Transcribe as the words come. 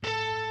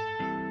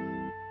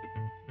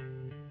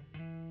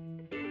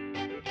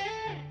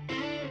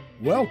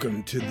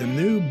Welcome to the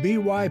new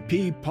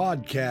BYP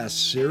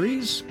podcast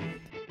series.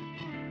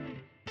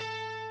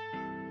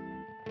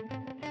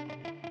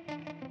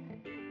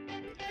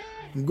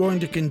 I'm going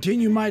to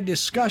continue my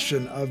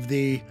discussion of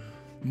the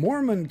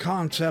Mormon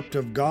concept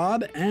of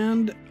God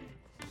and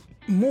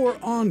more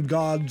on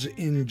gods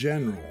in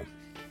general.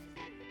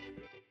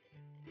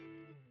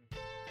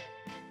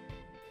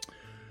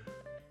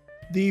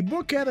 The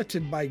book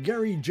edited by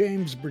Gary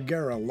James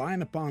Bergera,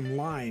 Line Upon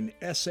Line,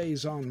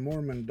 Essays on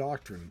Mormon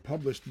Doctrine,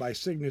 published by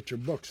Signature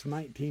Books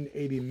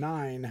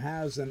 1989,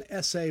 has an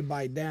essay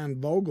by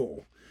Dan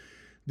Vogel,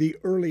 The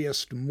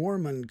Earliest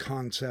Mormon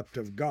Concept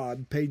of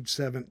God, page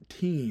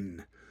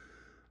 17.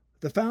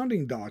 The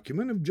founding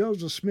document of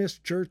Joseph Smith's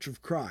Church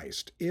of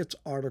Christ, its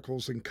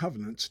Articles and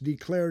Covenants,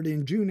 declared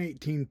in June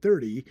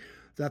 1830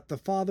 that the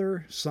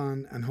Father,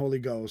 Son, and Holy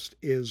Ghost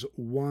is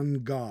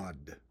one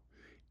God,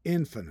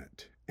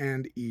 infinite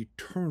and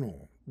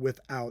eternal,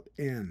 without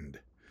end.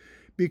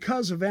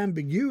 Because of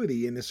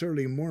ambiguity in this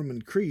early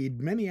Mormon creed,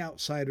 many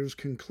outsiders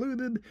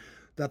concluded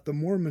that the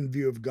Mormon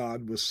view of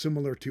God was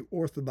similar to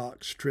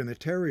Orthodox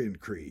Trinitarian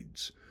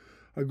creeds.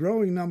 A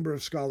growing number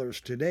of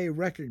scholars today,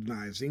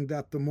 recognizing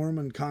that the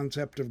Mormon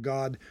concept of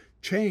God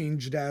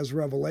changed as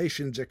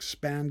revelations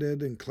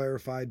expanded and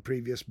clarified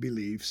previous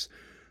beliefs,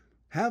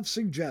 have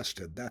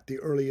suggested that the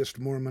earliest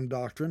Mormon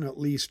doctrine, at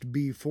least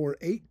before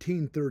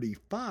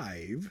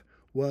 1835,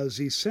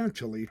 was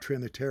essentially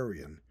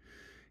Trinitarian.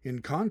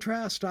 In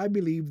contrast, I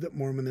believe that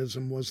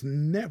Mormonism was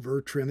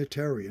never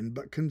Trinitarian,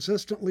 but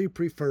consistently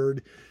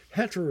preferred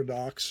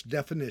heterodox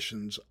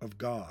definitions of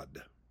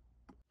God.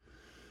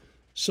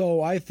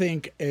 So I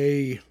think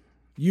a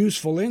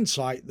useful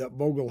insight that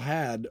Vogel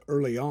had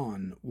early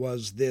on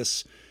was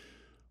this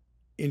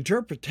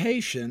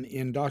interpretation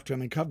in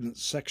Doctrine and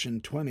Covenants, section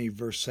 20,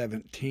 verse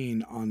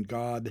 17, on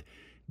God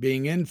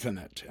being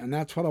infinite. And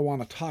that's what I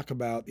want to talk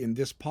about in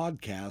this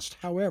podcast.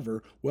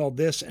 However,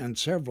 this and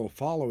several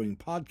following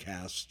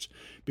podcasts,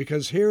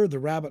 because here the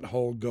rabbit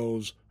hole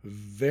goes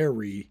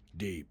very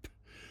deep.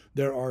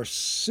 There are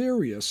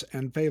serious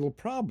and fatal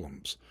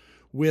problems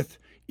with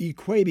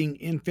equating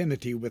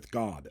infinity with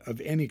God, of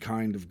any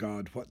kind of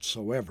God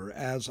whatsoever,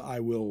 as I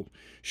will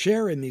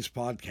share in these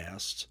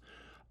podcasts.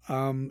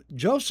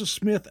 Joseph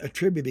Smith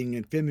attributing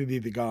infinity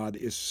to God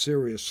is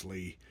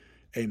seriously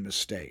a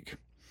mistake,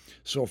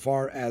 so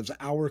far as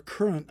our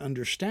current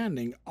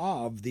understanding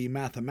of the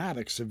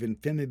mathematics of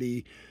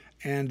infinity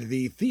and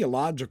the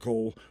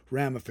theological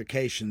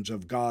ramifications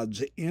of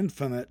God's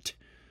infinite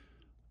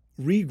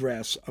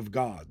regress of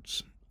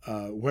gods,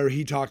 where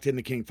he talked in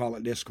the King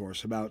Follett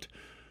Discourse about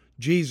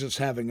Jesus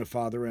having a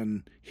father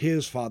and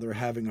his father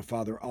having a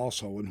father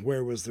also, and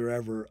where was there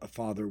ever a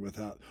father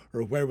without,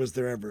 or where was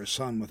there ever a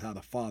son without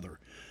a father?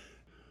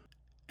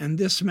 And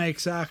this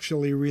makes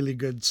actually really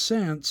good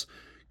sense,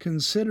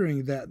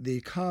 considering that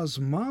the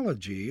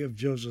cosmology of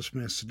Joseph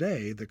Smith's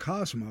day, the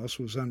cosmos,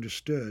 was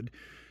understood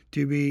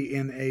to be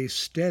in a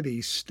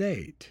steady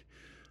state.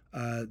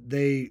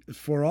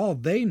 For all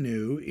they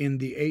knew, in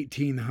the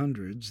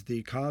 1800s,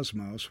 the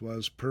cosmos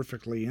was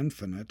perfectly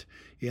infinite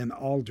in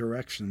all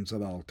directions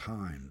at all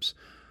times.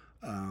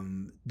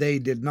 They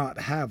did not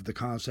have the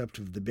concept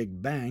of the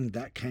Big Bang.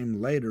 That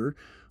came later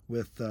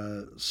with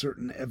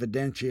certain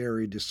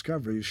evidentiary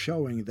discoveries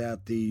showing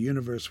that the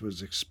universe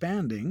was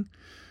expanding,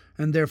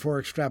 and therefore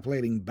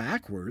extrapolating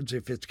backwards.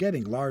 If it's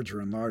getting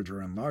larger and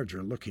larger and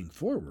larger looking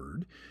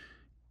forward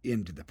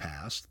into the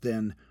past,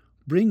 then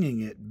bringing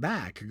it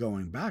back,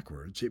 going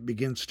backwards, it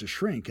begins to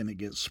shrink and it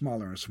gets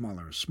smaller and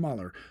smaller and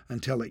smaller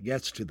until it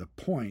gets to the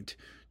point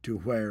to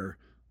where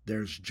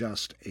there's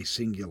just a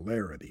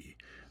singularity.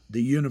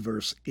 The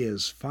universe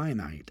is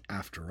finite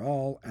after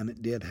all, and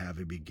it did have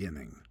a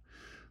beginning.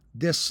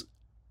 This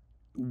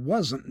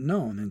wasn't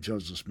known in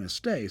Joseph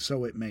Smith's day,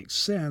 so it makes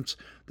sense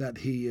that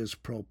he is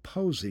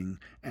proposing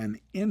an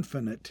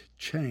infinite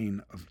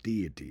chain of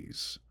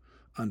deities.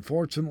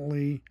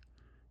 Unfortunately,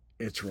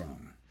 it's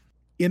wrong.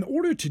 In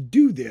order to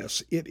do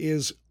this, it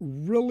is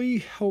really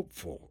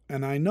helpful,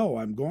 and I know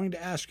I'm going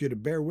to ask you to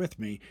bear with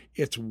me.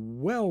 It's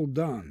well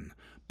done,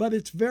 but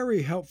it's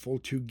very helpful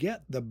to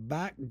get the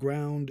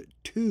background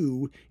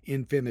to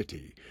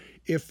infinity.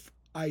 If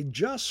I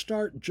just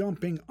start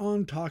jumping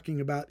on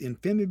talking about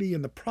infinity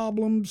and the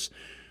problems,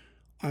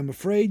 I'm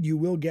afraid you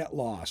will get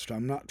lost.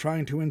 I'm not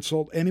trying to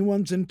insult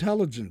anyone's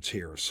intelligence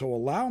here, so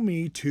allow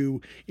me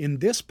to, in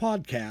this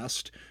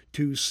podcast,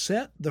 to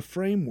set the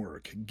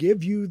framework,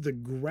 give you the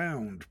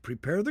ground,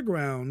 prepare the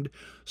ground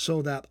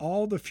so that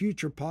all the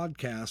future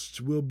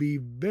podcasts will be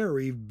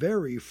very,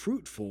 very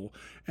fruitful,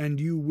 and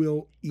you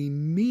will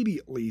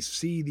immediately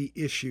see the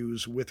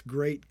issues with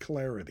great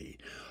clarity.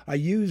 I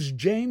use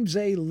James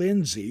A.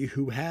 Lindsay,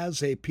 who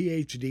has a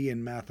PhD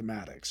in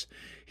mathematics.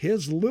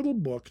 His little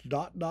book, ...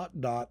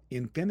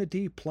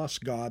 Infinity plus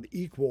God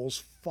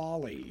equals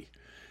folly.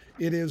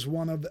 It is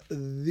one of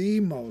the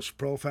most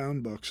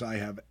profound books I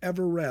have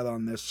ever read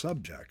on this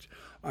subject.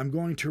 I'm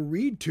going to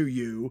read to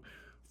you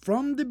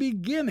from the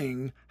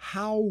beginning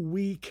how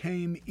we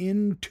came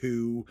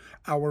into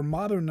our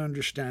modern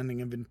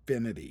understanding of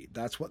infinity.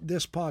 That's what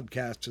this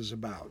podcast is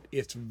about.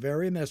 It's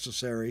very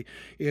necessary.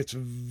 It's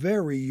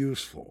very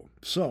useful.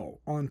 So,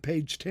 on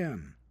page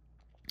 10,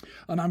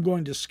 and I'm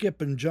going to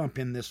skip and jump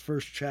in this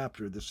first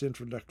chapter, this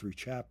introductory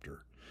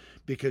chapter,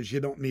 because you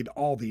don't need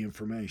all the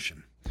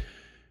information.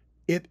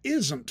 It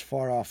isn't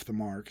far off the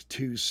mark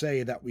to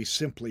say that we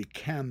simply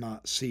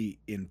cannot see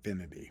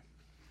infinity.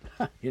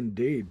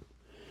 Indeed.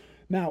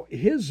 Now,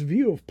 his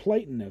view of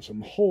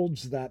Platonism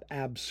holds that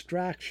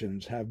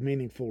abstractions have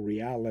meaningful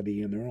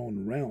reality in their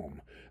own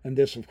realm, and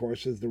this, of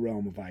course, is the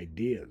realm of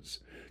ideas.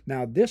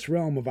 Now, this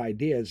realm of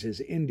ideas is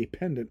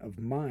independent of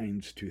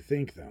minds to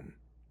think them.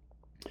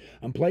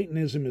 And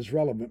Platonism is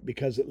relevant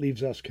because it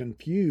leaves us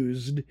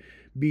confused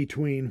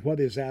between what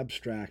is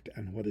abstract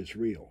and what is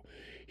real.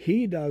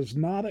 He does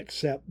not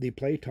accept the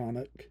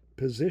Platonic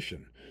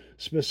position.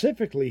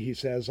 Specifically, he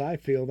says, I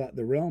feel that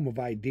the realm of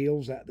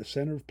ideals at the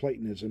center of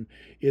Platonism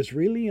is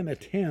really an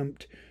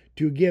attempt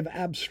to give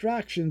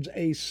abstractions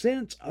a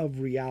sense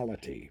of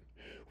reality,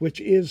 which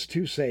is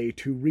to say,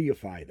 to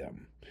reify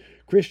them.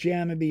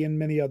 Christianity and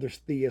many other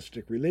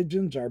theistic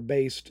religions are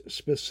based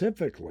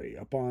specifically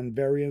upon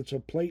variants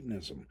of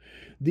Platonism.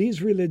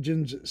 These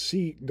religions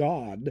see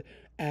God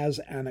as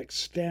an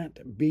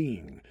extant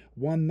being,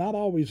 one not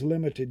always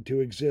limited to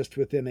exist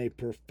within a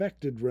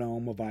perfected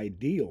realm of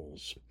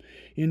ideals.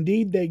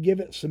 Indeed, they give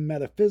it some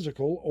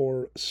metaphysical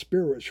or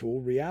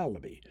spiritual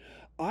reality.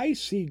 I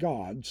see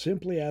God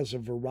simply as a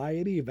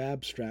variety of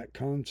abstract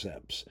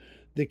concepts.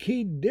 The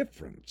key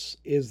difference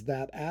is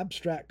that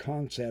abstract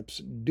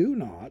concepts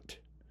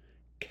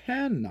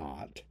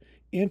cannot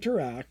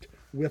interact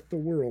with the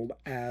world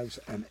as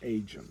an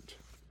agent.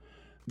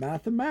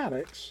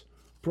 Mathematics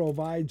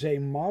provides a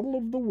model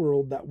of the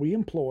world that we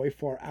employ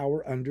for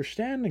our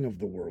understanding of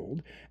the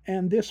world,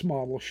 and this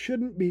model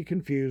shouldn't be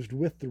confused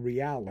with the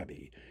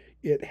reality.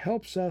 It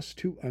helps us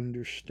to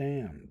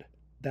understand.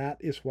 That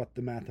is what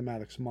the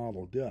mathematics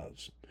model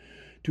does.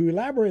 To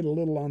elaborate a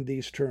little on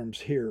these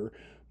terms here,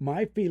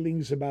 my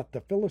feelings about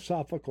the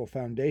philosophical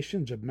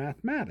foundations of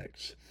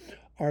mathematics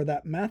are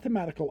that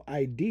mathematical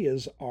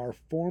ideas are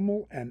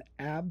formal and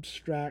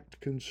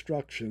abstract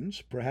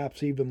constructions,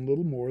 perhaps even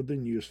little more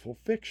than useful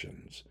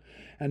fictions.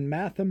 And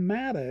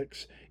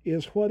mathematics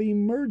is what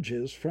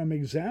emerges from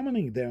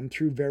examining them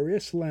through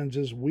various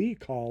lenses we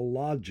call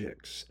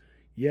logics.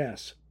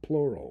 Yes,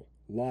 plural,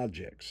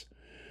 logics.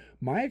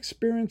 My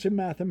experience in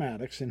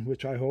mathematics, in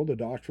which I hold a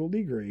doctoral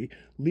degree,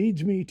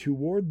 leads me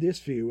toward this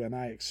view, and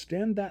I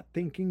extend that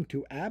thinking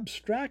to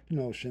abstract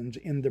notions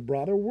in the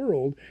broader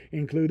world,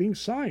 including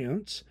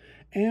science,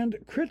 and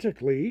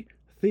critically,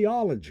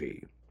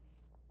 theology.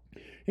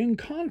 In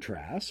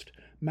contrast,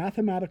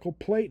 mathematical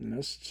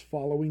Platonists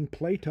following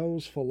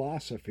Plato's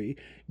philosophy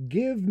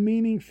give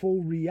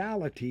meaningful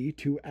reality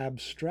to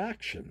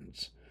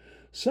abstractions,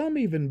 some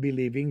even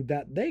believing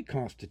that they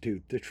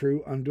constitute the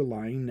true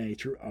underlying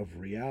nature of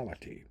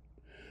reality.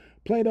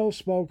 Plato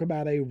spoke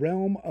about a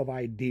realm of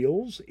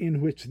ideals in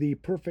which the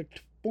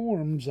perfect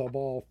forms of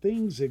all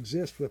things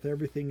exist, with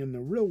everything in the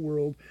real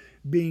world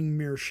being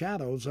mere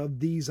shadows of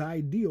these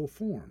ideal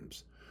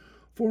forms.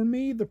 For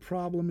me, the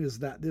problem is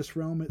that this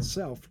realm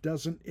itself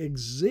doesn't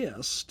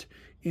exist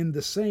in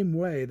the same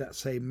way that,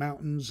 say,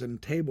 mountains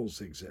and tables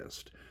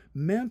exist.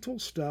 Mental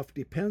stuff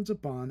depends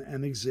upon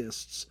and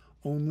exists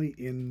only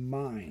in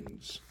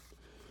minds.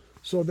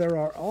 So there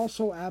are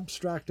also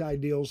abstract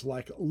ideals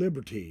like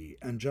liberty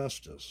and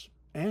justice,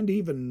 and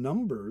even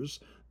numbers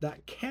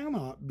that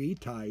cannot be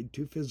tied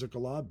to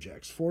physical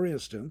objects. For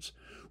instance,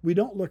 we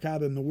don't look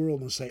out in the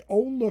world and say, oh,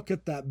 look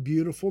at that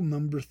beautiful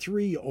number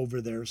 3 over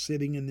there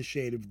sitting in the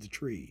shade of the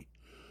tree.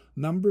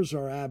 Numbers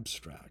are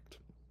abstract.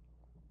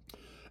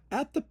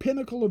 At the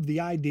pinnacle of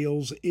the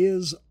ideals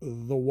is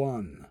the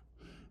One,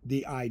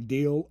 the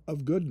ideal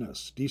of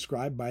goodness,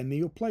 described by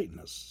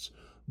Neoplatonists.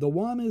 The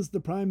One is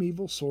the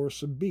primeval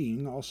source of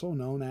being, also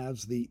known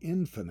as the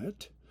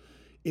infinite.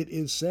 It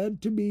is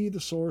said to be the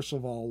source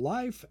of all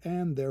life,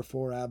 and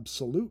therefore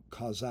absolute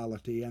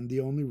causality and the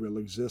only real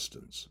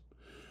existence.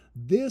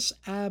 This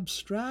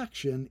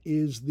abstraction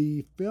is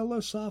the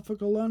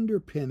philosophical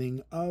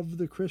underpinning of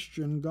the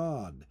Christian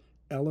God,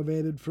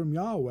 elevated from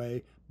Yahweh,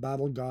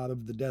 battle god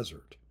of the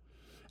desert,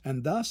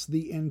 and thus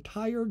the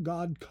entire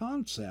God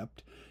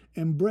concept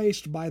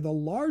embraced by the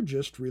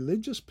largest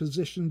religious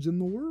positions in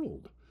the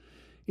world.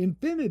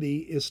 Infinity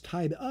is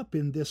tied up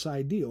in this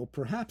ideal,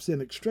 perhaps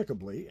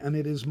inextricably, and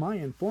it is my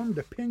informed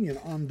opinion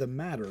on the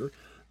matter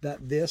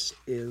that this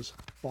is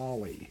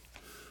folly.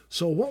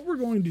 So what we're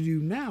going to do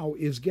now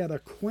is get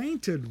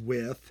acquainted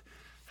with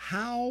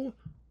how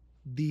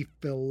the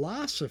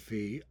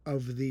philosophy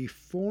of the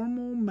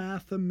formal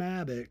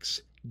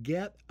mathematics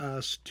get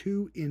us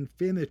to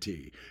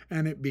infinity.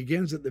 And it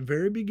begins at the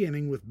very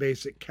beginning with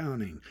basic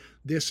counting.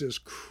 This is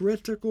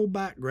critical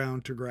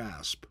background to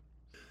grasp.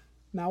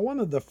 Now, one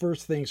of the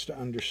first things to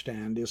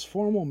understand is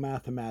formal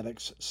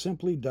mathematics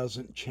simply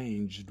doesn't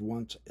change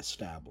once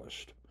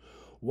established.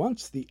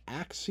 Once the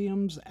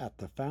axioms at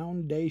the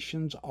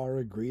foundations are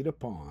agreed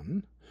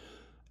upon,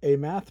 a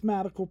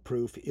mathematical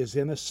proof is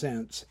in a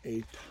sense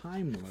a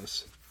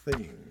timeless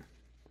thing.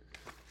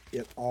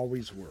 It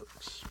always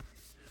works.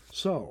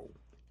 So,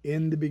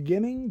 in the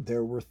beginning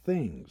there were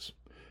things,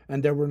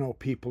 and there were no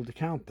people to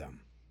count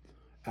them.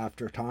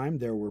 After a time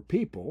there were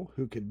people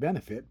who could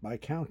benefit by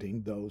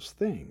counting those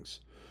things.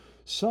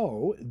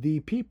 So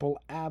the people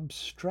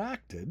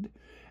abstracted,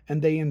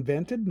 and they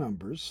invented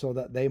numbers so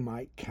that they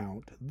might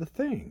count the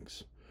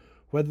things.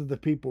 Whether the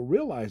people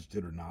realized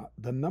it or not,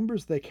 the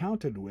numbers they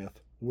counted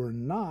with were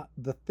not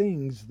the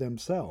things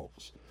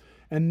themselves,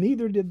 and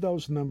neither did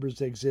those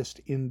numbers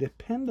exist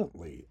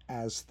independently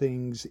as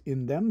things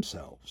in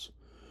themselves.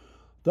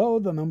 Though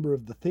the number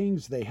of the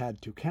things they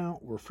had to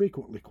count were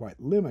frequently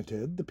quite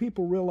limited, the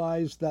people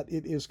realized that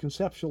it is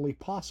conceptually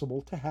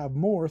possible to have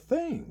more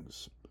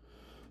things.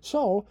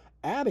 So,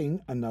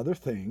 adding another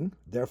thing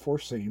therefore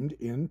seemed,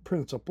 in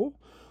principle,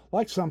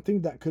 like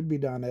something that could be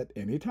done at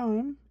any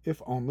time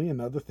if only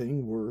another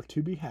thing were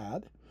to be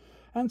had,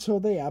 and so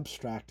they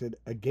abstracted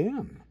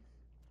again.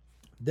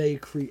 They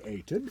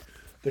created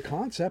the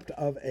concept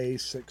of a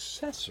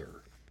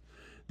successor,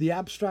 the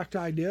abstract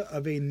idea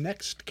of a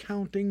next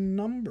counting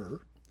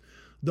number,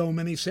 though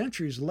many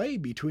centuries lay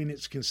between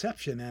its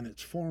conception and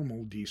its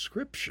formal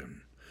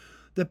description.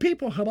 The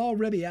people had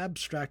already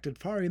abstracted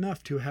far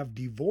enough to have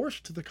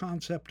divorced the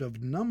concept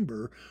of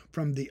number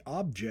from the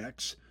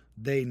objects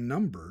they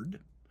numbered,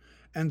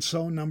 and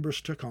so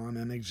numbers took on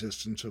an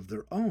existence of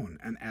their own,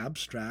 an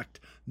abstract,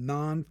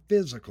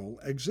 non-physical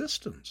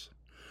existence.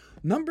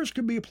 Numbers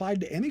could be applied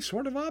to any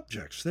sort of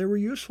objects. They were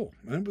useful,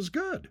 and it was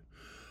good.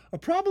 A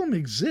problem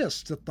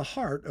exists at the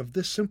heart of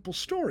this simple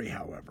story,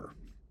 however.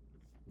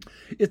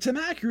 It's an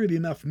accurate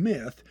enough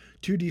myth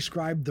to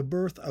describe the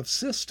birth of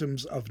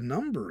systems of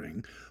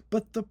numbering,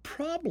 but the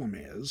problem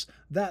is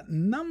that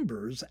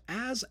numbers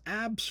as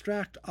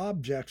abstract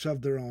objects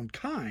of their own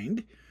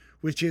kind,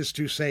 which is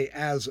to say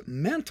as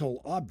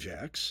mental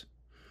objects,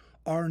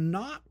 are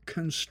not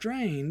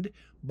constrained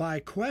by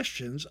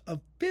questions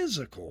of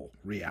physical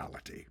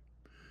reality.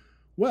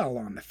 Well,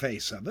 on the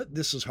face of it,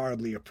 this is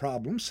hardly a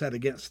problem set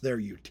against their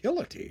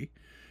utility.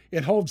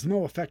 It holds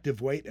no effective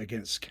weight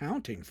against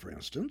counting, for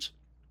instance.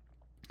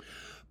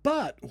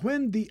 But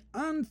when the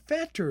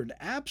unfettered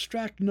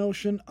abstract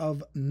notion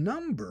of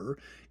number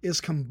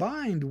is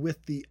combined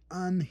with the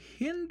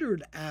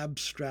unhindered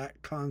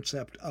abstract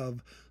concept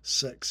of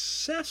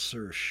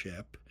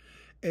successorship,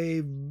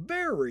 a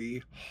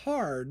very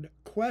hard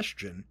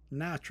question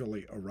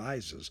naturally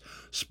arises,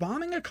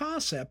 spawning a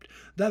concept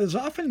that is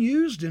often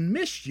used and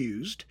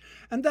misused,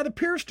 and that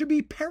appears to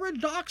be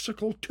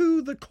paradoxical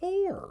to the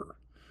core.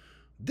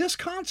 This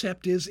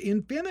concept is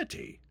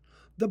infinity,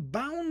 the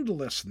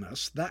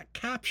boundlessness that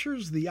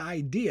captures the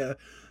idea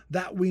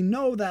that we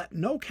know that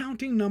no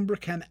counting number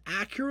can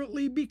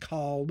accurately be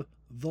called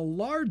the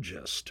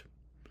largest.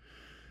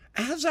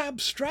 As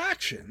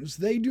abstractions,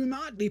 they do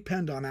not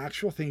depend on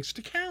actual things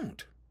to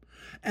count,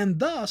 and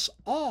thus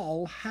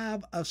all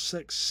have a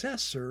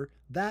successor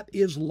that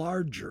is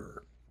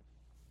larger.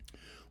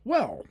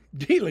 Well,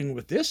 dealing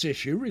with this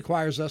issue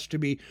requires us to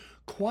be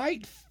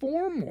quite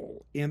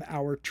formal in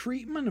our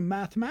treatment of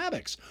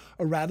mathematics,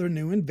 a rather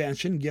new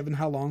invention given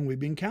how long we've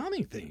been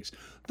counting things.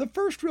 The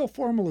first real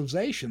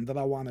formalization that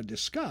I want to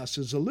discuss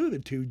is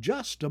alluded to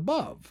just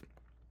above.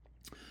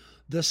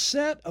 The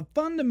set of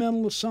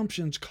fundamental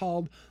assumptions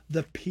called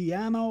the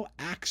Peano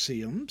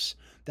axioms,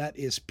 that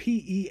is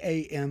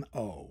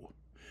P-E-A-N-O.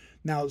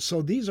 Now,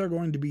 so these are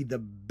going to be the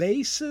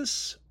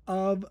basis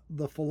of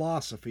the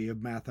philosophy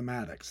of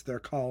mathematics. They're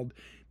called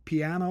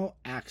Peano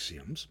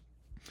axioms.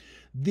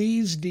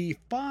 These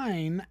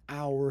define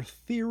our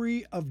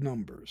theory of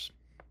numbers.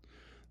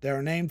 They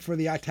are named for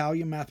the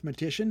Italian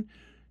mathematician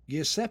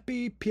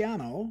Giuseppe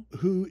Peano,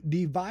 who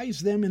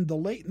devised them in the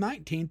late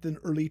 19th and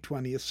early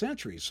 20th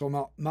centuries,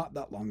 so not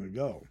that long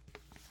ago.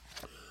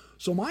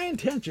 So my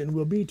intention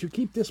will be to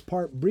keep this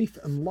part brief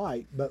and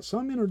light, but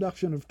some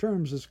introduction of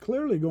terms is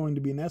clearly going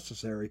to be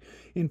necessary.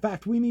 In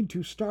fact, we need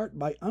to start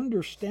by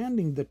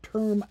understanding the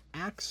term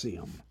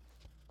axiom.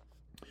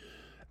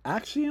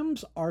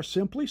 Axioms are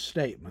simply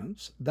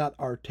statements that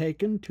are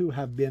taken to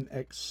have been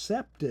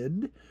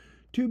accepted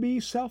to be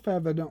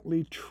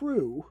self-evidently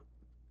true,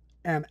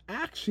 and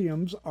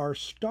axioms are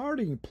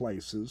starting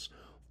places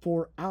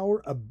for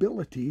our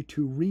ability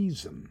to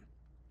reason.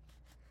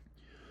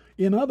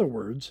 In other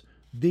words,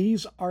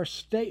 these are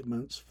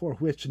statements for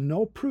which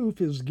no proof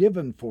is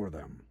given for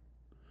them,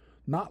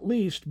 not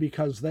least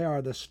because they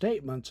are the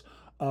statements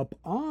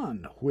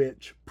upon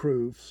which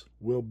proofs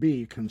will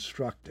be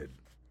constructed.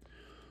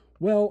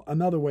 Well,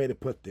 another way to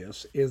put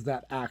this is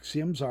that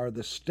axioms are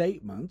the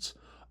statements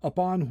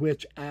upon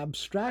which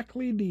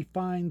abstractly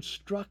defined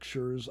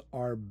structures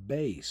are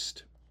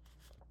based.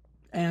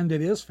 And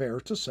it is fair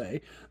to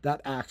say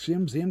that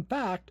axioms, in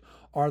fact,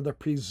 are the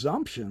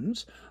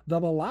presumptions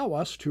that allow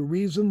us to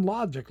reason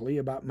logically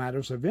about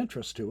matters of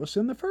interest to us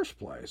in the first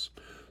place.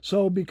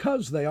 So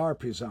because they are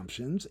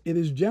presumptions, it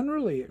is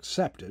generally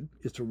accepted,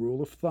 it's a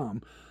rule of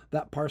thumb,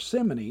 that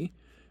parsimony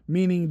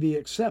meaning the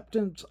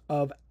acceptance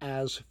of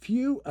as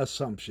few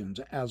assumptions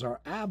as are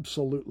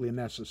absolutely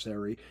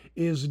necessary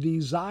is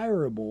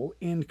desirable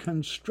in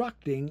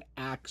constructing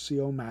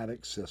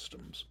axiomatic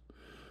systems.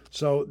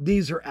 So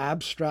these are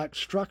abstract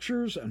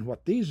structures, and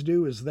what these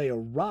do is they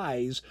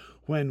arise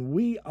when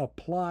we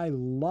apply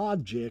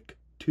logic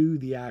to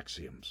the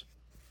axioms.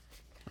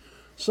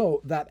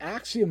 So, that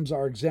axioms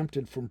are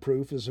exempted from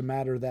proof is a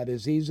matter that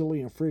is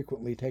easily and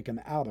frequently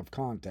taken out of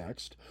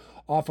context,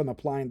 often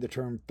applying the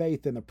term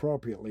faith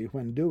inappropriately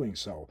when doing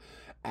so.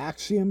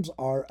 Axioms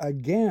are,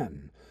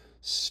 again,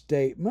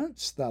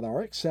 statements that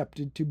are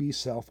accepted to be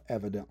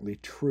self-evidently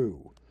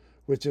true,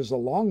 which is a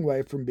long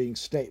way from being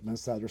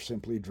statements that are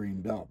simply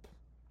dreamed up.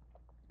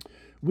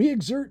 We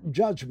exert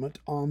judgment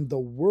on the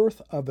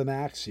worth of an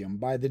axiom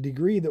by the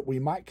degree that we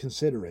might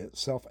consider it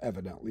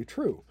self-evidently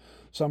true.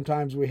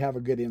 Sometimes we have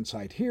a good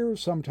insight here,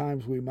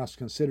 sometimes we must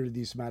consider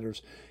these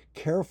matters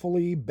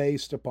carefully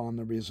based upon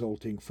the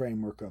resulting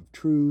framework of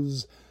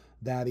truths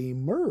that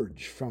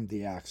emerge from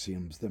the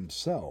axioms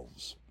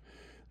themselves.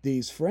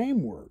 These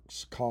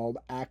frameworks, called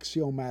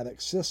axiomatic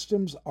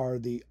systems, are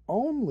the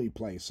only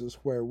places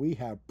where we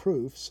have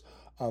proofs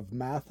of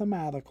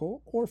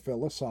mathematical or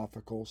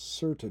philosophical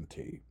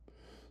certainty.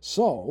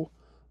 So,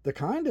 the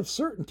kind of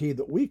certainty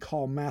that we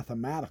call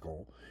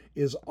mathematical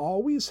is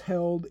always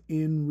held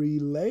in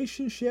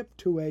relationship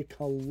to a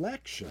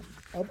collection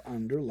of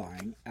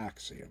underlying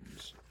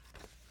axioms.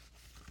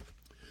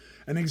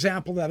 An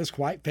example that is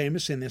quite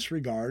famous in this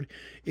regard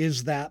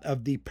is that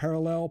of the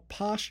parallel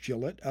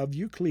postulate of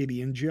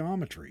Euclidean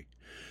geometry.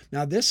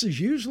 Now, this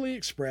is usually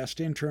expressed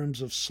in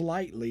terms of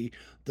slightly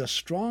the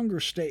stronger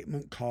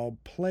statement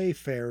called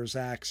Playfair's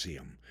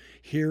axiom.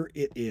 Here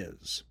it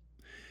is.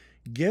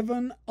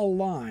 Given a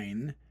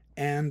line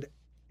and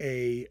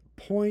a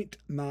point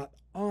not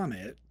on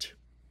it,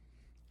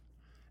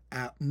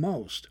 at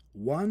most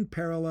one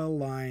parallel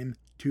line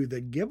to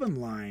the given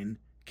line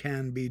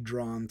can be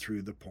drawn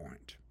through the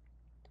point.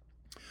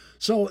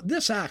 So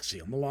this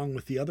axiom, along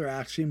with the other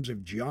axioms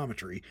of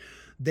geometry,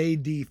 they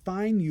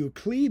define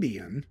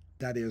Euclidean,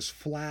 that is,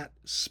 flat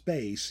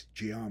space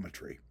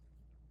geometry,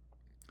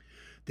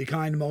 the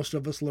kind most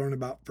of us learn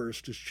about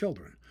first as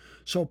children.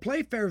 So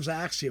Playfair's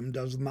axiom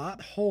does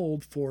not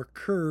hold for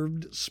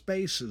curved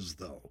spaces,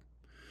 though.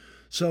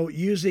 So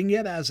using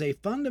it as a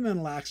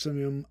fundamental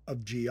axiom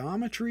of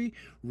geometry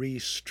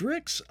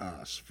restricts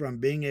us from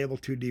being able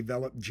to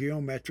develop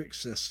geometric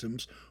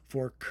systems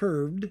for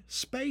curved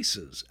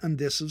spaces, and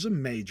this is a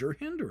major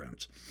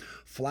hindrance.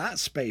 Flat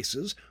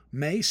spaces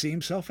may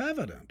seem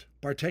self-evident,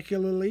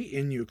 particularly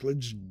in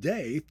Euclid's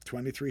day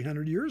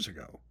 2,300 years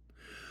ago.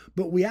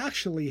 But we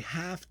actually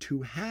have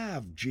to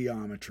have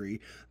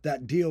geometry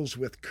that deals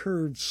with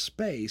curved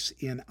space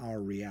in our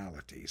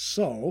reality.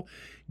 So,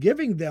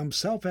 giving them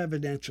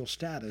self-evidential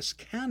status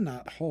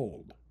cannot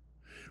hold.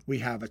 We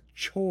have a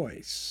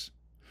choice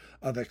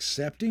of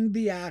accepting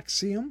the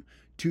axiom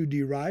to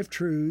derive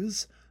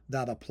truths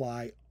that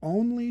apply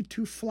only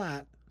to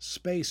flat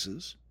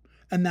spaces.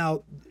 And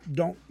now,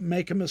 don't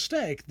make a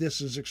mistake, this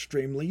is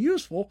extremely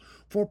useful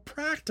for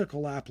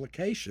practical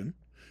application.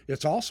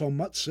 It's also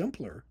much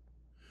simpler.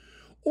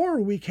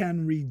 Or we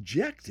can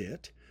reject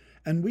it,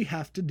 and we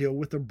have to deal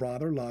with a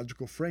broader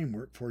logical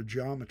framework for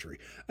geometry.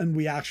 And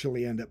we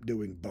actually end up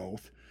doing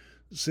both.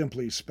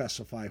 Simply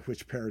specify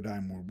which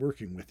paradigm we're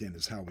working within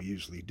is how we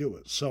usually do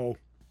it. So,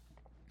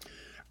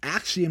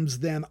 axioms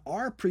then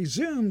are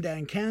presumed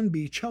and can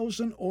be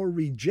chosen or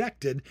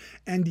rejected,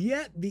 and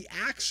yet the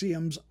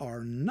axioms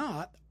are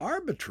not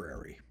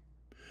arbitrary.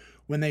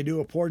 When they do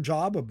a poor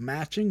job of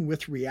matching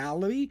with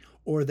reality,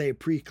 or they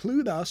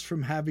preclude us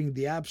from having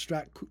the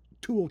abstract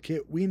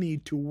toolkit we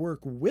need to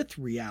work with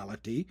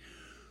reality,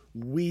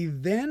 we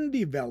then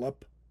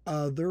develop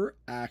other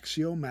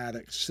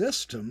axiomatic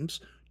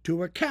systems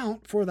to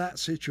account for that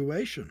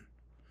situation.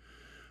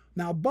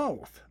 Now,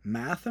 both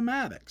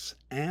mathematics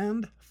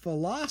and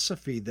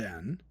philosophy,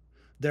 then,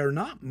 they're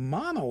not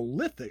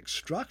monolithic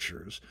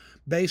structures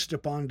based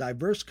upon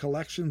diverse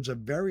collections of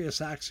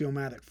various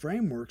axiomatic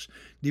frameworks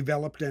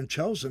developed and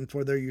chosen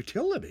for their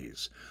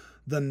utilities.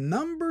 The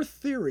number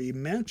theory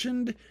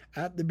mentioned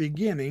at the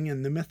beginning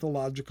in the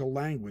mythological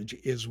language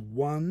is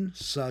one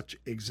such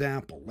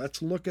example.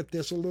 Let's look at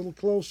this a little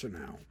closer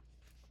now.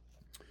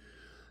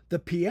 The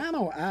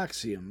piano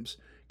axioms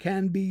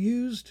can be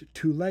used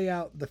to lay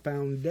out the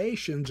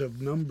foundations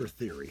of number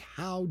theory.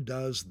 How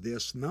does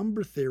this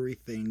number theory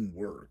thing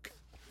work?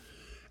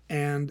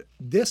 And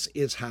this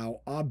is how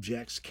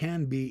objects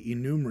can be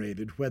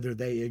enumerated, whether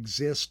they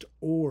exist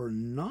or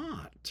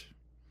not.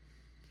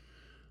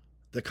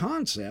 The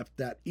concept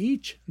that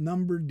each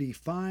number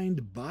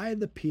defined by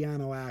the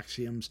piano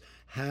axioms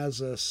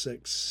has a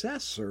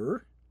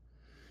successor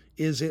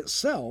is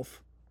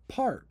itself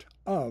part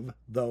of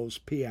those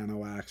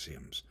piano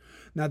axioms.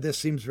 Now, this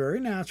seems very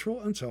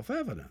natural and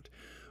self-evident.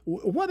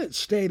 What it's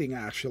stating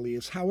actually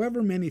is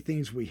however many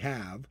things we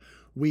have,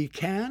 we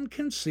can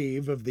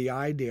conceive of the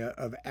idea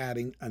of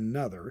adding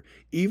another,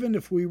 even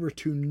if we were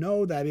to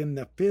know that in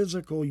the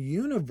physical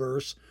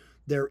universe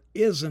there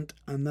isn't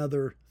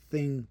another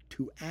nothing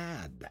to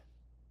add.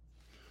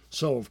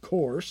 So, of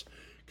course,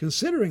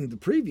 considering the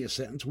previous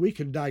sentence, we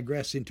could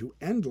digress into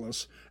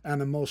endless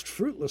and the most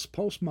fruitless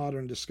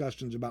postmodern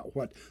discussions about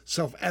what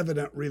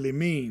self-evident really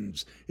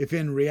means, if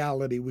in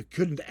reality we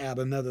couldn't add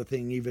another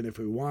thing even if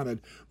we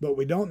wanted, but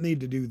we don't need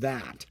to do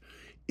that.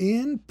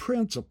 In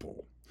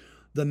principle,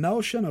 the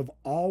notion of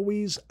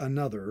always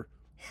another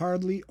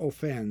hardly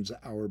offends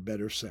our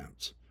better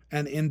sense,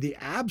 and in the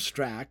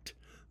abstract,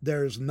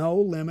 there's no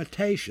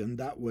limitation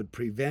that would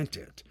prevent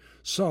it.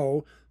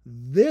 So,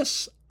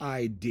 this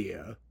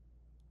idea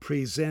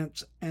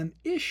presents an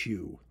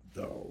issue,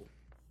 though.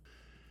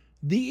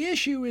 The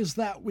issue is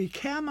that we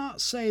cannot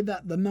say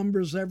that the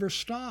numbers ever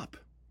stop,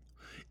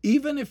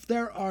 even if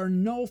there are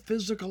no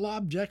physical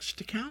objects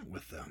to count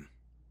with them.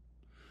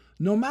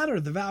 No matter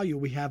the value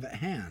we have at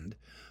hand,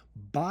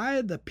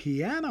 by the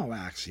piano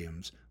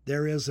axioms,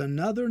 there is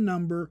another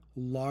number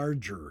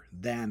larger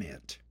than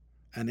it,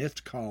 and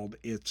it's called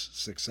its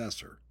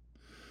successor.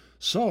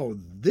 So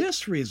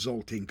this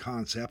resulting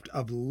concept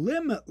of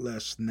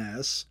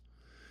limitlessness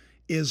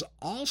is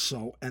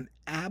also an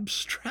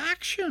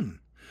abstraction.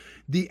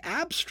 The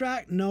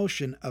abstract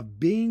notion of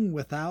being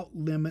without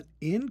limit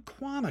in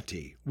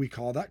quantity, we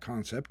call that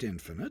concept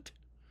infinite,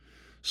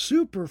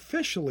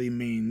 superficially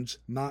means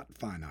not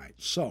finite.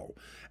 So,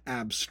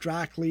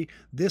 abstractly,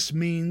 this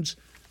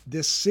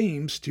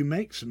seems to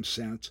make some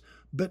sense,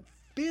 but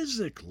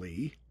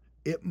physically,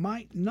 it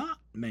might not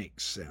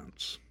make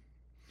sense.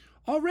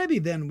 Already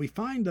then we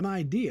find an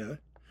idea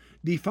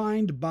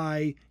defined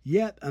by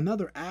yet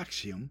another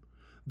axiom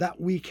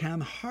that we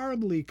can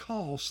hardly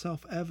call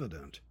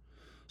self-evident.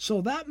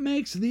 So that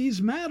makes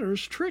these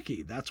matters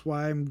tricky. That's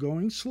why I'm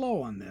going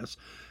slow on this.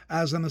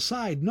 As an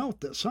aside, note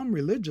that some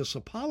religious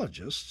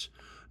apologists,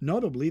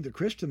 notably the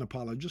Christian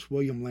apologist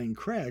William Lane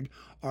Craig,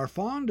 are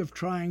fond of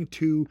trying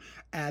to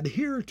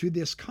adhere to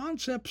this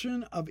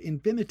conception of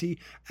infinity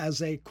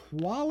as a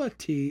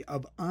quality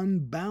of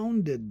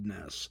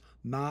unboundedness,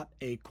 not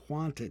a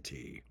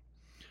quantity.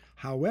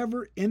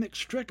 However,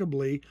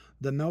 inextricably,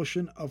 the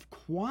notion of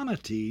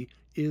quantity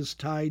is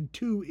tied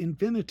to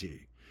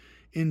infinity.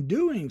 In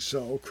doing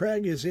so,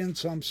 Craig is in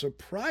some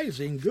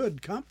surprising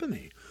good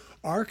company.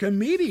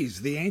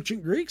 Archimedes, the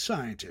ancient Greek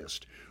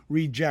scientist,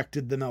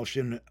 rejected the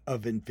notion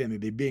of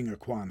infinity being a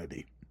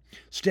quantity,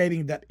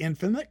 stating that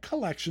infinite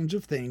collections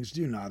of things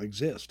do not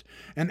exist.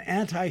 An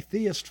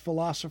anti-theist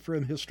philosopher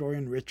and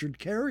historian, Richard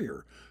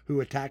Carrier,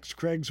 who attacks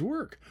Craig's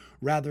work,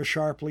 rather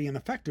sharply and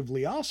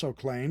effectively also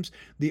claims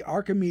the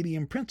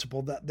Archimedean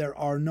principle that there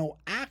are no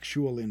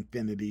actual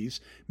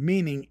infinities,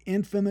 meaning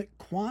infinite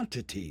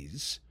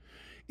quantities,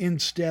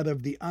 instead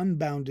of the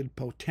unbounded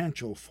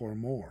potential for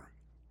more.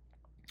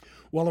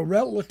 While a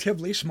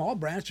relatively small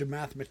branch of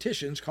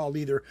mathematicians called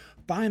either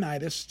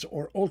finitists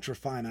or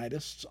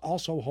ultra-finitists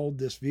also hold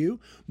this view,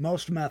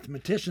 most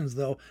mathematicians,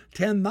 though,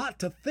 tend not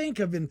to think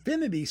of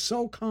infinity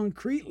so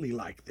concretely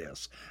like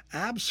this.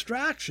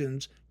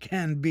 Abstractions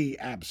can be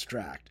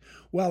abstract.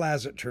 Well,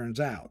 as it turns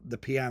out, the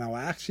piano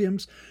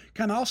axioms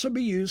can also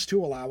be used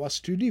to allow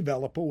us to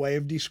develop a way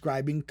of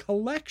describing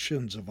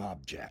collections of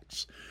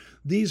objects.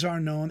 These are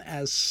known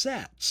as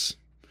sets.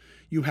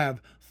 You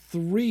have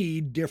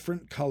 3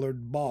 different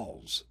colored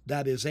balls.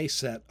 That is a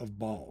set of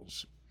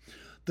balls.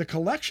 The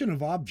collection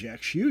of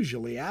objects,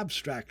 usually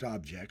abstract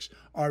objects,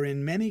 are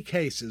in many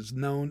cases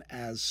known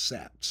as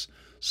sets.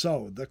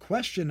 So the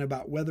question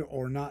about whether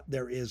or not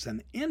there is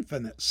an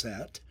infinite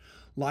set,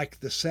 like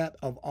the set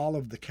of all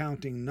of the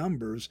counting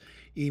numbers,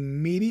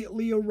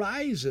 immediately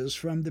arises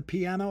from the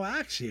piano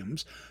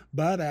axioms,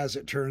 but as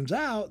it turns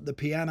out, the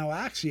piano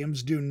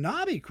axioms do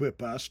not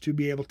equip us to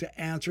be able to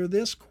answer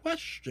this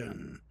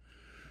question.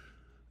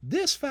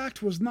 This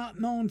fact was not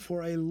known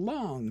for a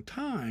long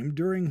time,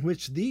 during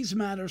which these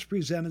matters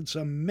presented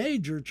some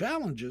major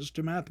challenges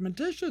to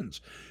mathematicians.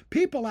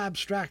 People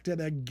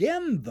abstracted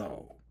again,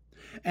 though,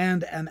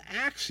 and an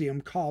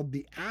axiom called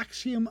the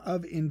axiom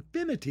of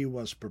infinity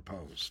was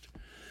proposed.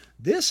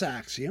 This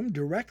axiom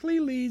directly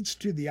leads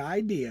to the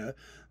idea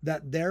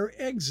that there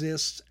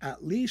exists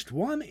at least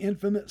one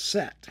infinite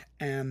set,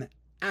 an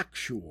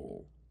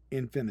actual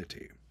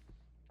infinity.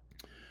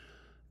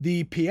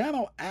 The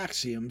piano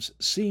axioms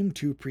seem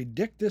to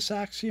predict this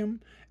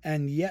axiom,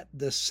 and yet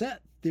the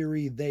set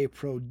theory they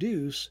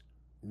produce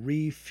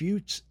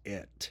refutes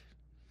it.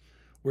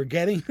 We're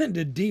getting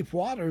into deep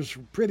waters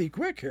pretty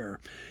quick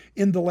here.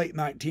 In the late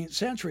 19th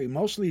century,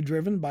 mostly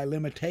driven by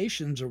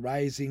limitations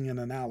arising in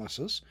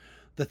analysis,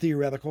 the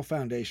theoretical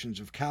foundations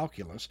of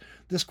calculus,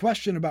 this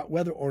question about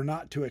whether or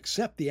not to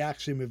accept the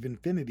axiom of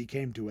infinity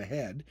came to a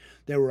head.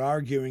 They were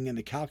arguing in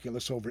the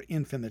calculus over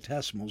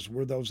infinitesimals,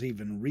 were those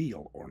even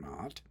real or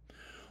not.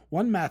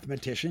 One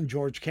mathematician,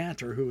 George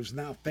Cantor, who is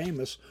now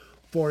famous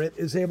for it,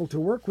 is able to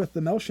work with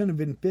the notion of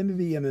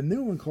infinity in a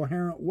new and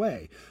coherent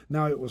way.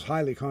 Now, it was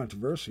highly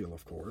controversial,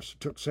 of course.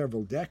 It took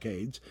several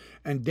decades,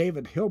 and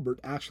David Hilbert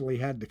actually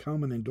had to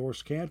come and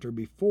endorse Cantor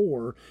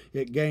before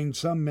it gained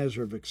some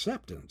measure of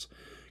acceptance.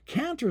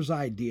 Cantor's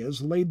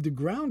ideas laid the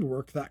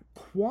groundwork that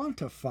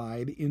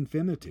quantified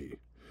infinity.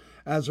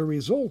 As a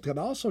result, it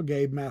also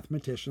gave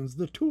mathematicians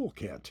the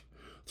toolkit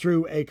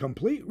through a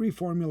complete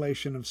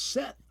reformulation of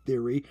set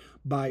theory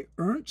by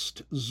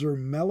Ernst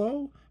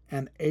Zermelo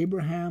and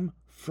Abraham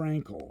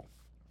Frankel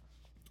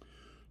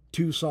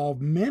to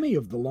solve many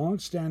of the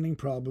long-standing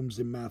problems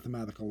in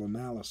mathematical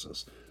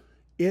analysis.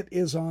 It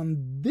is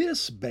on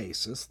this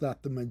basis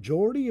that the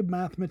majority of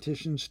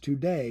mathematicians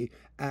today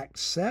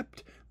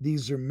accept the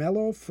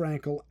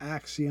Zermelo-Frankel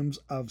axioms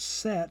of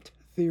set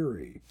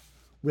theory,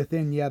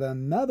 within yet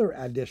another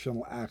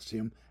additional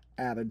axiom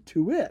added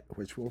to it,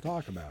 which we'll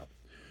talk about.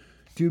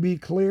 To be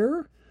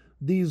clear,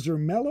 the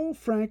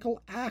Zermelo-Frankel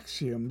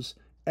axioms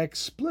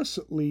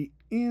explicitly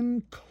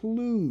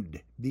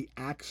include the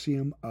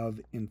axiom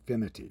of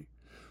infinity.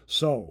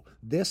 So,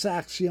 this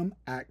axiom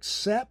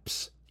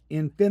accepts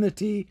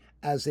infinity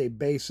as a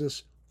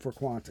basis for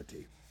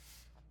quantity.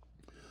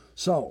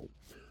 So,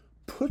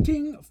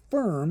 putting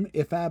firm,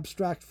 if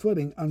abstract,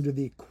 footing under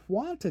the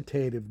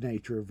quantitative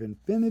nature of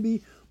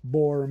infinity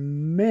bore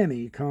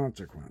many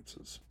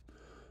consequences.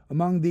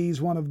 Among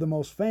these, one of the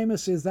most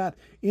famous is that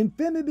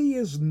infinity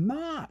is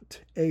not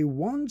a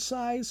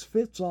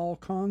one-size-fits-all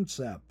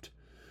concept,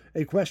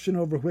 a question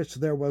over which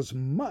there was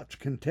much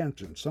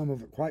contention, some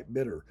of it quite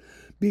bitter.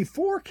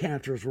 Before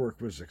Cantor's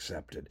work was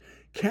accepted,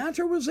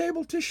 Cantor was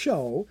able to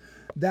show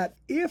that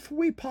if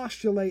we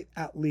postulate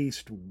at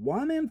least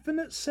one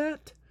infinite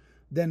set,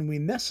 then we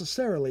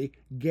necessarily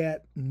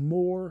get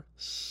more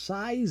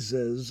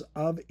sizes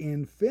of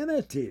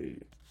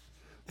infinity.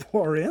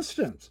 For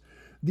instance,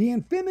 the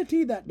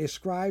infinity that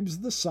describes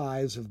the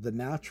size of the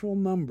natural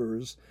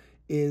numbers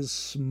is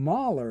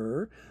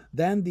smaller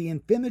than the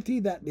infinity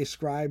that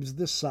describes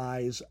the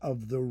size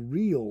of the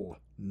real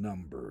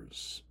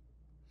numbers.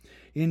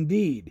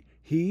 Indeed,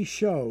 he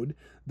showed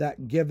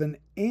that given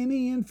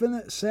any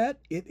infinite set,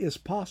 it is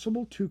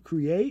possible to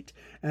create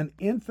an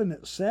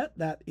infinite set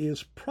that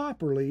is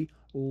properly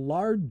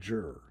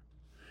larger.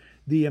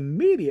 The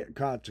immediate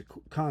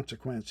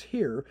consequence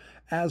here,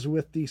 as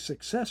with the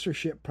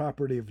successorship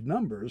property of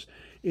numbers,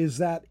 is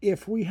that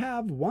if we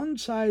have one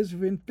size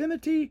of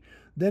infinity,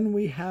 then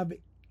we have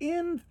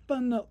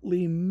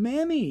infinitely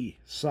many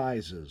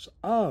sizes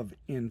of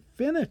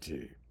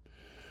infinity.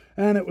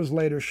 And it was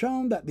later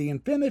shown that the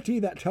infinity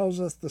that tells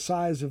us the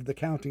size of the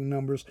counting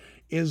numbers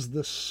is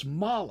the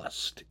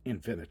smallest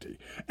infinity.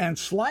 And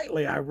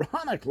slightly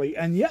ironically,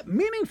 and yet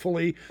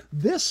meaningfully,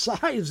 this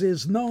size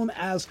is known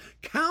as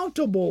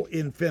countable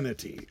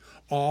infinity.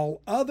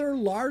 All other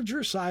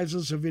larger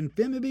sizes of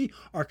infinity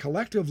are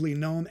collectively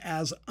known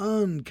as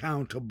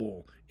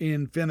uncountable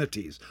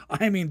infinities.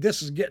 I mean,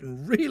 this is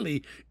getting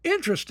really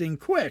interesting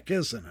quick,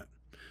 isn't it?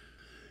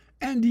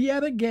 And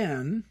yet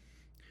again,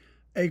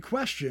 a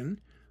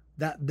question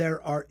that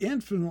there are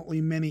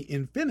infinitely many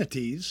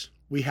infinities,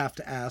 we have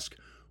to ask,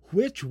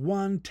 which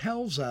one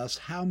tells us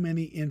how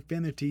many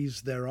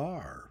infinities there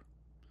are?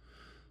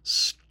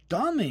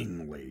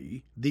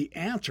 Stunningly, the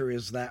answer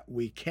is that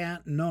we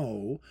can't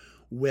know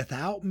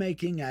without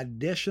making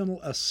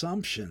additional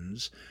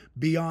assumptions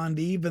beyond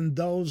even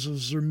those of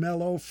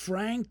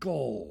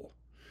Zermelo-Frankel.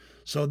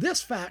 So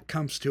this fact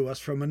comes to us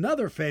from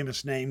another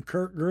famous name,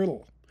 Kurt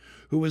Gödel,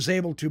 who was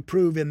able to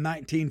prove in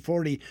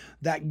 1940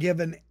 that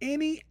given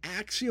any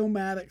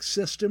axiomatic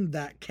system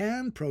that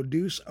can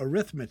produce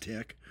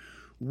arithmetic,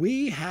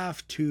 we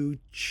have to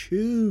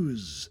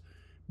choose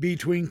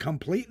between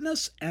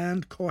completeness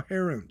and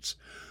coherence.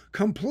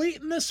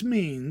 Completeness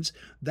means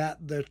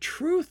that the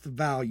truth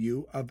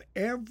value of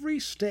every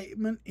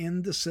statement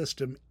in the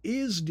system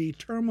is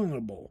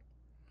determinable.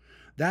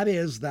 That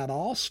is, that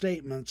all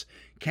statements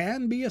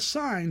can be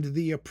assigned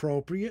the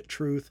appropriate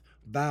truth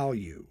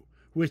value,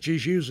 which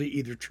is usually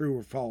either true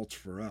or false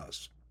for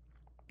us.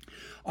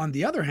 On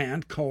the other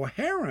hand,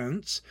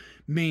 coherence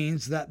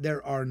means that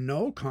there are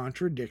no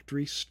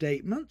contradictory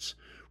statements,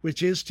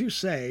 which is to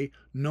say,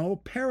 no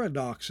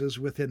paradoxes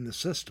within the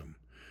system.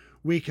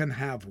 We can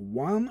have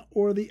one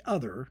or the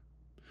other,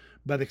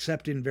 but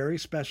except in very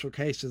special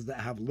cases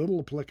that have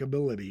little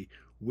applicability,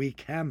 we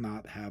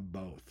cannot have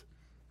both.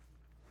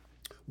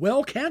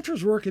 Well,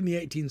 Cantor's work in the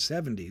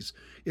 1870s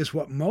is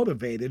what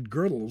motivated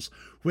Gödel's,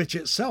 which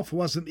itself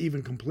wasn't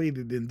even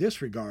completed in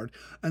this regard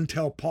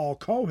until Paul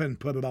Cohen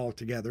put it all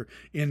together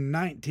in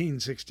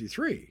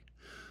 1963.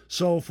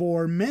 So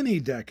for many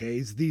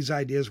decades, these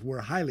ideas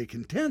were highly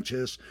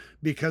contentious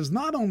because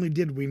not only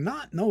did we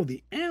not know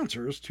the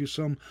answers to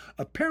some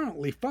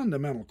apparently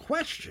fundamental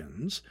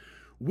questions,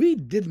 we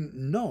didn't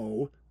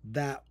know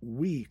that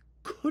we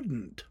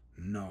couldn't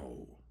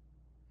know.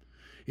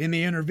 In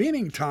the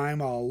intervening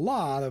time, a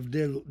lot of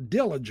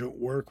diligent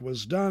work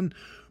was done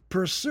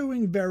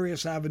pursuing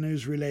various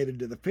avenues related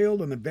to the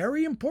field, and a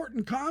very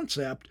important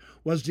concept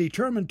was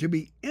determined to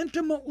be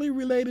intimately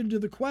related to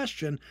the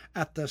question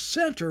at the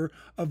center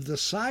of the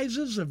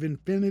sizes of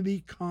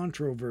infinity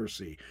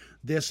controversy.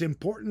 This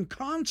important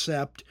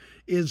concept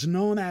is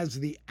known as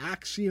the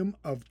axiom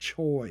of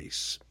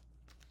choice.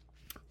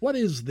 What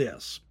is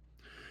this?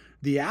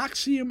 The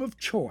axiom of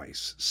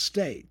choice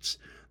states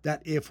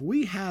that if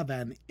we have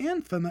an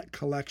infinite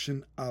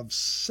collection of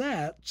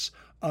sets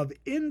of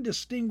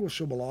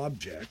indistinguishable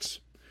objects,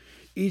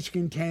 each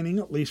containing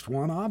at least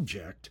one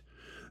object,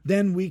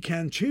 then we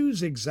can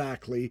choose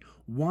exactly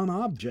one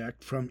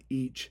object from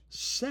each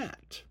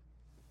set.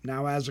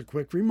 Now, as a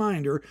quick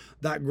reminder,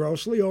 that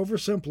grossly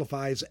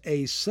oversimplifies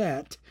a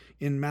set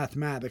in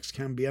mathematics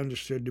can be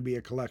understood to be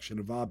a collection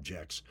of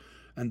objects,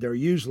 and they're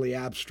usually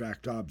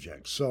abstract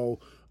objects. So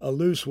a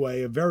loose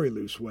way, a very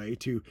loose way,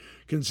 to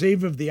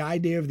conceive of the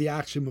idea of the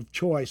axiom of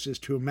choice is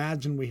to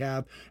imagine we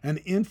have an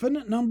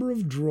infinite number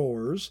of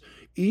drawers,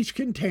 each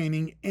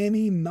containing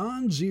any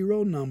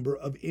non-zero number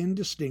of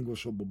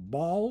indistinguishable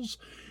balls.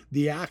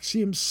 The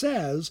axiom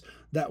says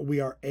that we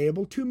are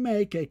able to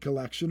make a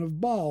collection of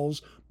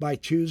balls by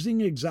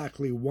choosing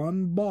exactly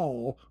one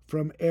ball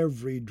from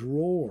every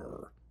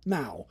drawer.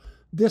 Now,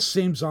 this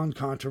seems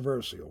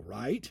uncontroversial,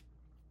 right?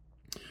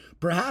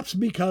 Perhaps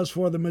because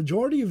for the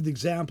majority of the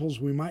examples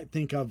we might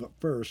think of at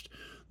first,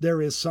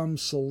 there is some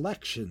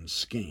selection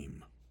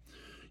scheme.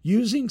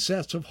 Using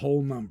sets of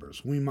whole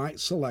numbers, we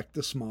might select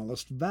the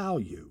smallest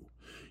value.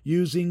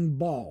 Using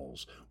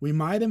balls, we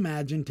might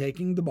imagine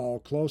taking the ball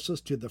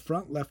closest to the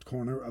front left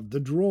corner of the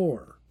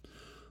drawer.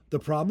 The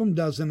problem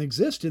doesn't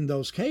exist in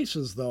those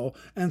cases, though,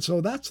 and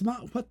so that's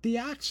not what the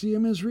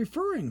axiom is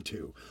referring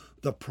to.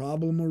 The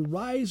problem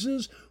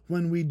arises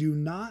when we do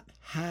not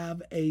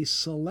have a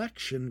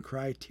selection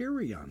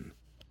criterion.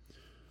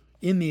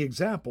 In the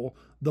example,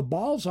 the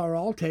balls are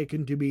all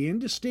taken to be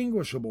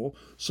indistinguishable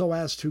so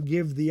as to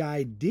give the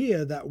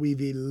idea that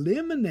we've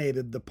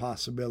eliminated the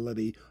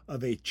possibility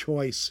of a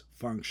choice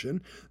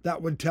function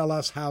that would tell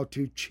us how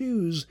to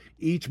choose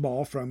each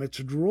ball from its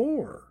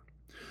drawer.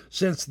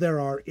 Since there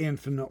are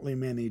infinitely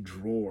many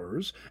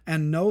drawers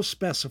and no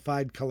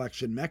specified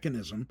collection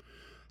mechanism,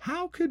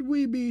 how could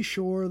we be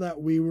sure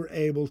that we were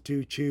able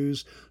to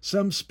choose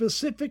some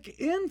specific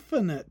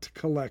infinite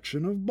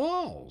collection of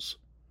balls?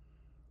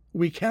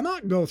 We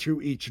cannot go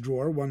through each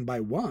drawer one by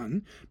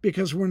one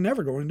because we're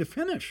never going to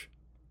finish.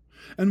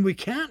 And we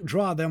can't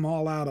draw them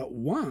all out at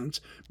once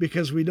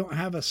because we don't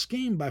have a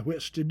scheme by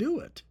which to do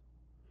it.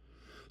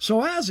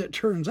 So as it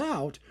turns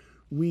out,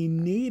 we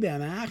need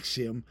an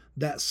axiom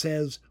that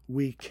says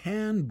we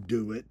can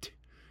do it,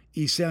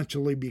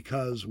 essentially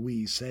because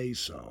we say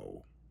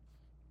so.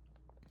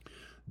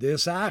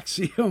 This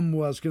axiom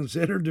was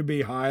considered to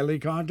be highly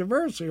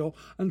controversial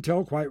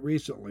until quite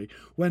recently,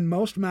 when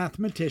most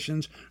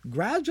mathematicians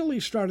gradually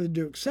started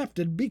to accept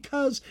it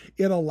because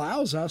it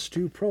allows us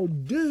to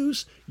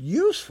produce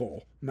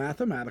useful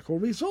mathematical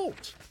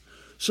results.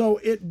 So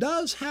it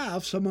does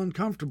have some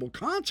uncomfortable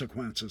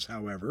consequences,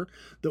 however,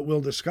 that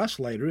we'll discuss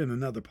later in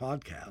another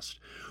podcast.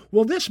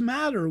 Well, this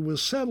matter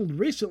was settled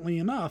recently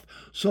enough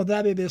so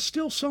that it is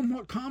still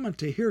somewhat common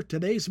to hear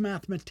today's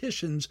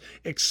mathematicians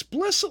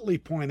explicitly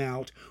point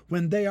out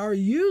when they are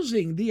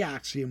using the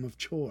axiom of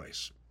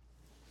choice.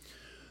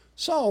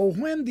 So,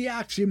 when the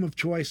axiom of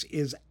choice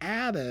is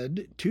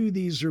added to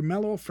the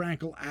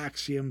Zermelo-Fraenkel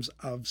axioms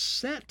of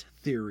set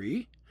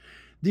theory,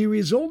 the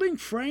resulting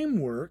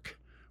framework,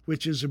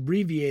 which is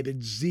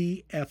abbreviated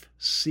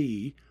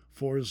ZFC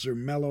for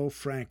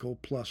Zermelo-Fraenkel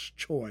plus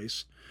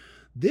choice,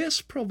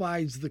 this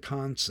provides the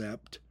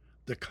concept,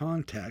 the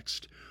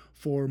context,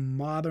 for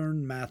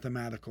modern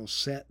mathematical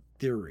set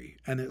theory,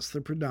 and it's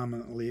the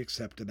predominantly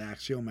accepted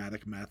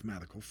axiomatic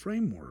mathematical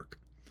framework.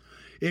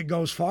 It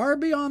goes far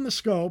beyond the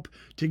scope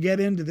to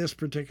get into this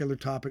particular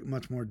topic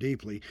much more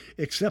deeply,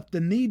 except the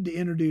need to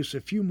introduce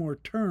a few more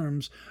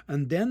terms,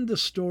 and then the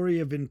story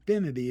of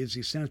infinity is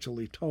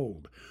essentially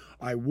told.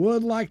 I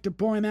would like to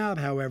point out,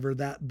 however,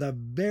 that the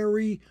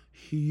very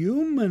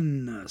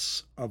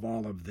humanness of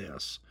all of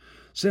this,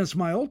 since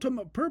my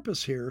ultimate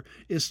purpose here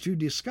is to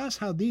discuss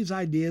how these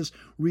ideas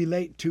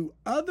relate to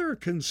other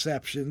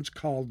conceptions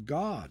called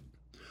God,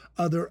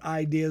 other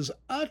ideas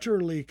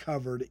utterly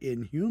covered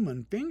in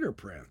human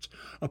fingerprints.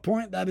 A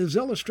point that is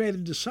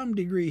illustrated to some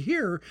degree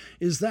here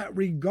is that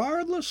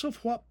regardless of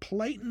what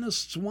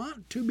Platonists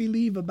want to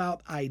believe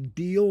about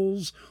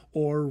ideals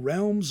or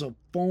realms of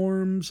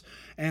forms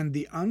and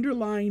the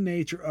underlying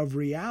nature of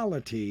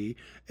reality,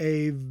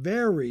 a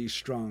very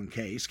strong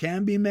case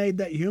can be made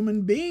that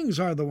human beings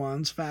are the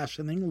ones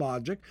fashioning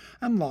logic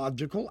and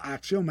logical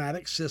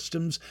axiomatic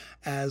systems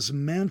as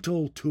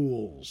mental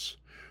tools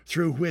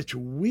through which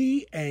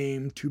we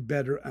aim to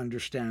better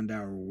understand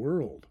our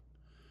world.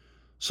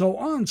 So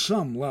on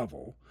some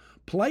level,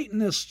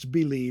 Platonists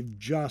believe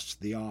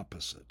just the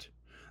opposite,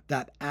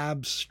 that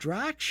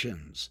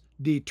abstractions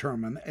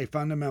determine a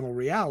fundamental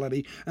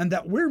reality and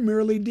that we're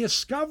merely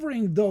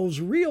discovering those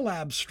real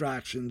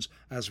abstractions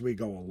as we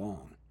go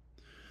along.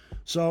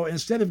 So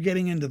instead of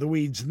getting into the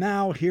weeds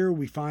now, here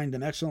we find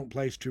an excellent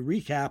place to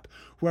recap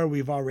where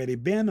we've already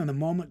been and a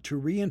moment to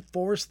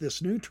reinforce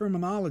this new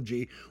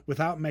terminology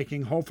without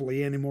making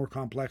hopefully any more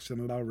complex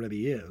than it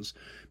already is,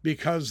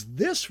 because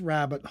this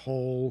rabbit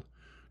hole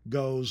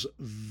goes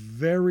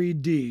very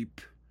deep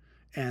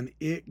and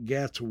it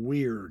gets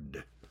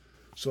weird.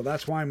 So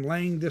that's why I'm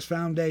laying this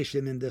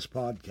foundation in this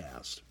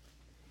podcast.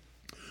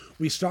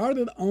 We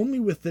started only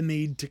with the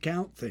need to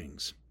count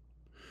things.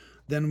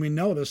 then we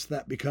notice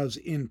that because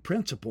in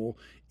principle,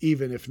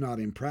 even if not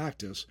in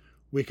practice,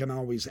 we can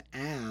always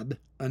add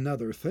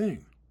another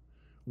thing.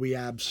 We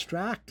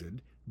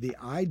abstracted the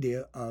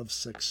idea of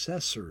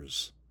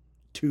successors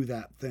to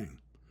that thing.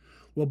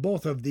 Well,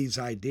 both of these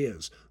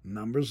ideas,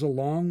 numbers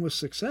along with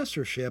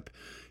successorship,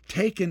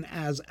 taken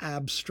as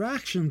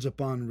abstractions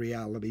upon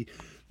reality,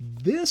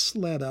 this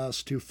led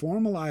us to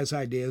formalize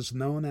ideas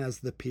known as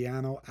the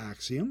piano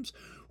axioms,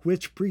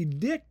 which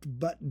predict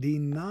but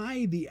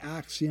deny the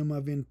axiom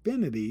of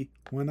infinity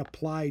when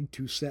applied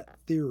to set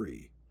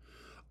theory.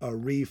 A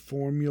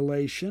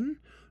reformulation,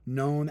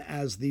 known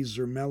as the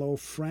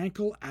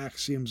Zermelo-Fraenkel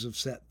axioms of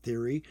set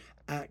theory,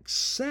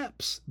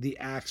 accepts the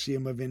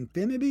axiom of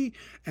infinity,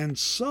 and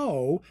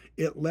so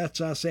it lets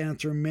us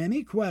answer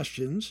many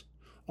questions,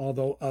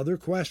 although other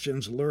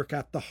questions lurk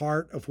at the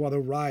heart of what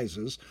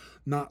arises,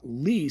 not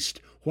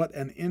least what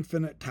an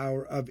infinite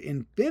tower of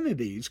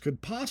infinities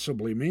could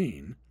possibly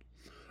mean.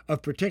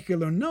 Of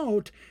particular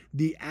note,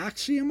 the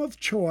axiom of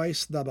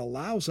choice that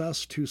allows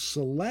us to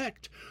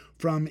select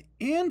from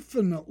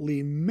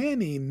infinitely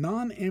many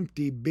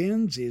non-empty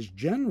bins is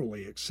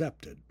generally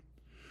accepted.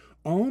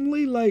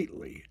 Only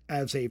lately,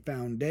 as a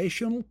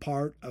foundational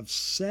part of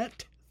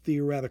set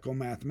theoretical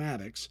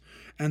mathematics,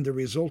 and the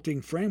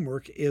resulting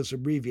framework is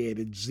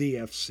abbreviated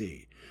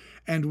ZFC.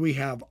 And we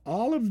have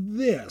all of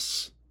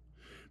this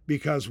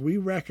because we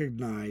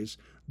recognize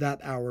that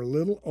our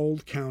little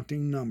old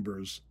counting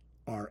numbers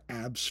are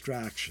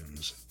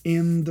abstractions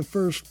in the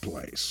first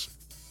place.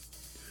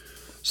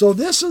 So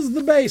this is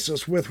the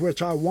basis with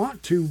which I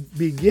want to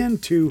begin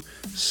to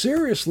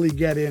seriously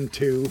get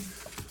into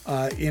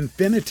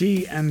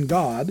infinity and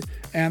God,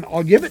 and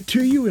I'll give it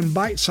to you in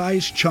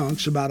bite-sized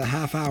chunks, about a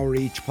half hour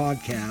each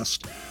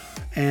podcast,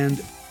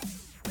 and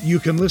you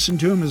can listen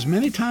to them as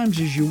many times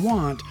as you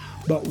want.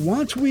 But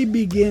once we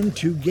begin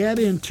to get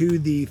into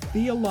the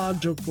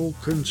theological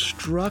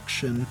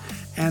construction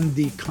and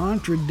the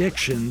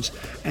contradictions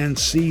and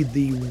see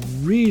the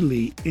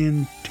really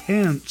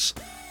intense,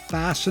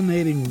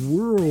 fascinating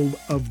world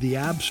of the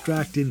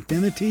abstract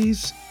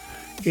infinities,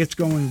 it's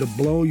going to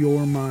blow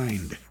your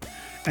mind.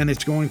 And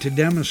it's going to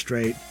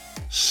demonstrate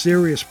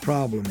serious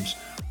problems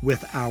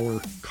with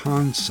our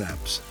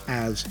concepts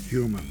as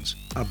humans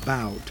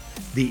about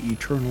the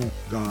eternal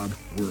God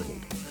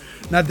world.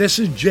 Now, this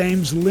is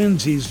James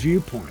Lindsay's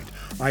viewpoint.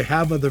 I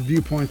have other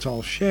viewpoints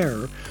I'll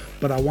share,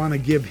 but I want to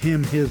give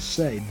him his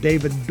say.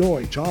 David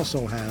Deutsch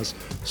also has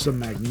some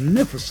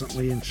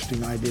magnificently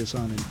interesting ideas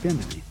on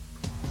infinity.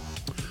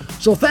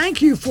 So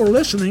thank you for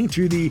listening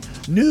to the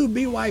new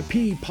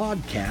BYP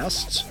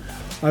podcasts.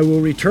 I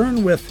will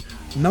return with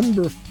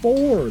number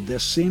 4.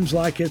 This seems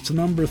like it's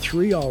number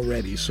 3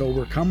 already, so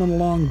we're coming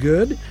along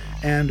good,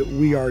 and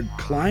we are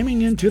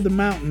climbing into the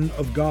mountain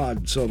of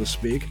God, so to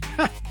speak,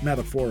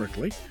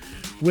 metaphorically,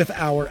 with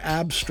our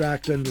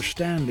abstract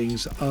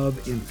understandings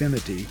of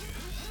infinity,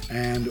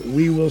 and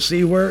we will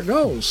see where it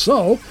goes.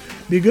 So,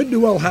 be good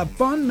to all, have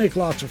fun, make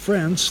lots of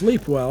friends,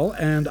 sleep well,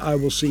 and I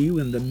will see you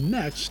in the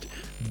next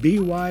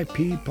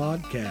BYP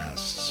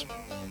podcasts.